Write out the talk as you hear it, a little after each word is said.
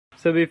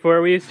So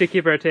before we used to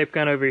keep our tape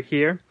gun over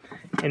here,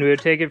 and we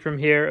would take it from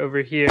here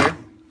over here,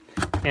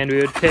 and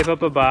we would tape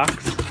up a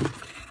box,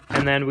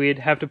 and then we'd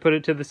have to put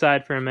it to the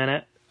side for a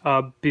minute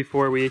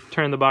before we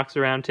turn the box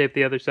around, tape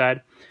the other side.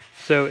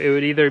 So it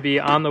would either be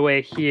on the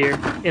way here,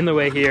 in the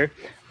way here,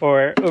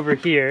 or over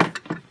here,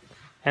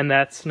 and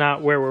that's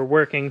not where we're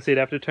working, so you'd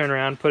have to turn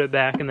around, put it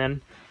back, and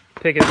then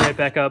pick it right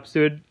back up.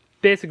 So it would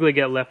basically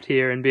get left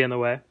here and be in the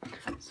way.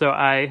 So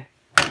I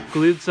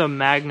glued some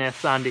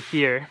magnets onto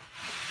here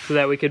so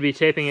that we could be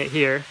taping it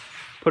here,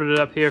 put it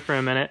up here for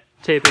a minute,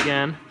 tape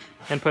again,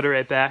 and put it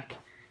right back.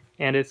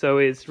 And it's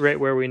always right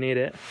where we need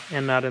it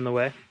and not in the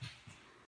way.